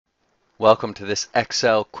Welcome to this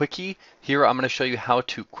Excel Quickie. Here I'm going to show you how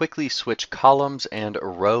to quickly switch columns and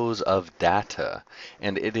rows of data,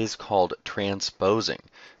 and it is called transposing.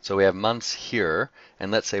 So we have months here,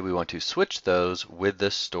 and let's say we want to switch those with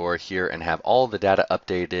this store here and have all the data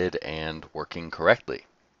updated and working correctly.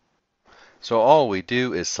 So all we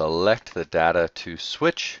do is select the data to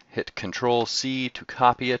switch, hit Control C to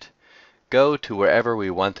copy it, go to wherever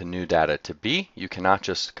we want the new data to be. You cannot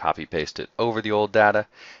just copy paste it over the old data,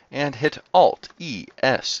 and hit Alt E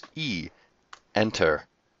S E, enter,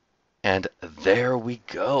 and there we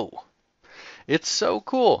go. It's so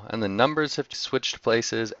cool, and the numbers have switched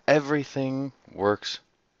places. Everything works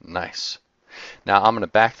nice. Now I'm going to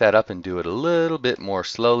back that up and do it a little bit more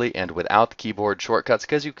slowly and without the keyboard shortcuts,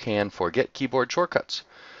 because you can forget keyboard shortcuts.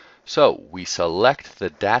 So we select the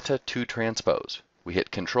data to transpose. We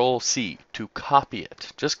hit Control C to copy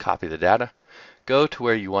it. Just copy the data. Go to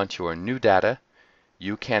where you want your new data.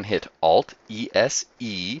 You can hit Alt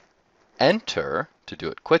ESE, enter to do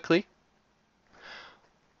it quickly.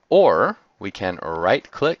 Or we can right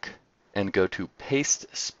click and go to Paste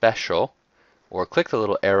Special, or click the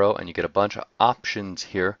little arrow and you get a bunch of options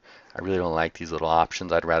here. I really don't like these little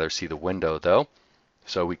options. I'd rather see the window though.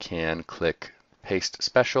 So we can click Paste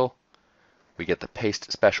Special. We get the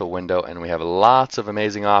Paste Special window and we have lots of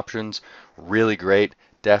amazing options. Really great.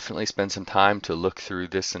 Definitely spend some time to look through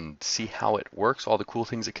this and see how it works, all the cool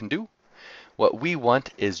things it can do. What we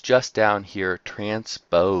want is just down here,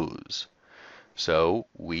 transpose. So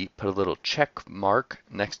we put a little check mark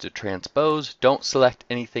next to transpose. Don't select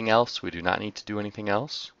anything else. We do not need to do anything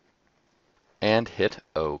else. And hit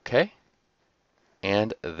OK.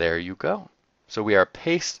 And there you go. So we are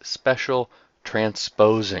Paste Special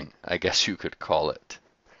transposing, I guess you could call it.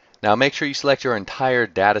 Now make sure you select your entire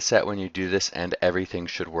data set when you do this, and everything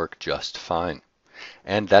should work just fine.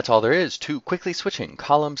 And that's all there is to quickly switching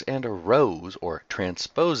columns and rows, or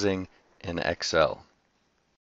transposing, in Excel.